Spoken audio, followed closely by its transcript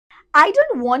I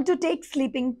don't want to take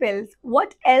sleeping pills.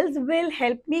 What else will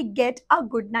help me get a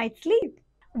good night's sleep?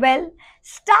 Well,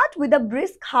 start with a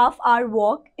brisk half-hour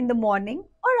walk in the morning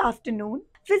or afternoon.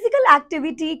 Physical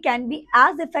activity can be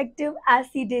as effective as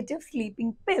sedative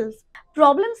sleeping pills.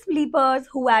 Problem sleepers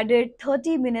who added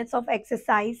 30 minutes of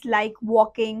exercise like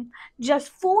walking just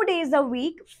 4 days a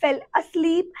week fell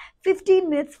asleep 15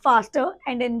 minutes faster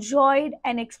and enjoyed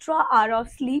an extra hour of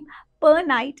sleep per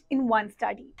night in one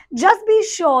study. Just be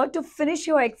sure to finish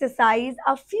your exercise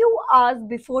a few hours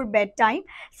before bedtime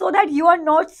so that you are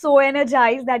not so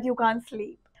energized that you can't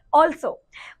sleep. Also,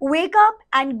 wake up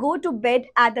and go to bed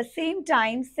at the same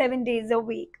time 7 days a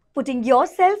week. Putting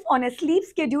yourself on a sleep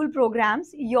schedule programs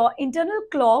your internal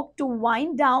clock to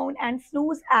wind down and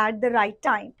snooze at the right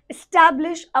time.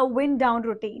 Establish a wind down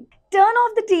routine. Turn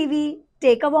off the TV,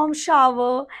 take a warm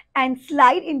shower, and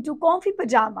slide into comfy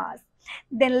pajamas.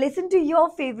 Then listen to your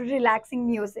favorite relaxing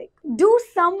music. Do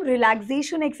some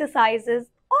relaxation exercises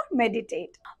or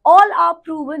meditate. All are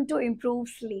proven to improve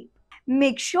sleep.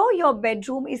 Make sure your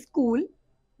bedroom is cool,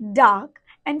 dark,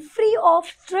 and free of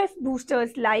stress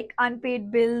boosters like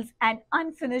unpaid bills and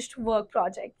unfinished work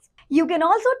projects. You can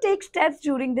also take steps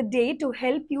during the day to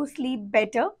help you sleep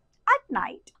better at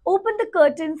night. Open the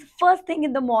curtains first thing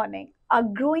in the morning. A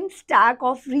growing stack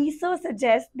of research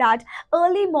suggests that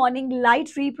early morning light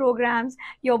reprograms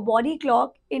your body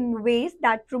clock in ways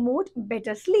that promote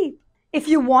better sleep. If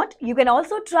you want, you can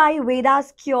also try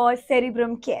Vedas Cure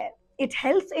Cerebrum Care. It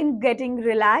helps in getting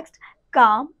relaxed,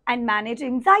 calm, and manage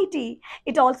anxiety.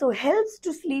 It also helps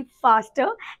to sleep faster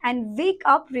and wake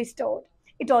up restored.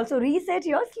 It also resets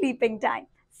your sleeping time.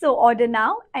 So order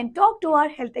now and talk to our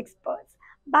health experts.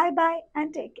 Bye bye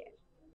and take care.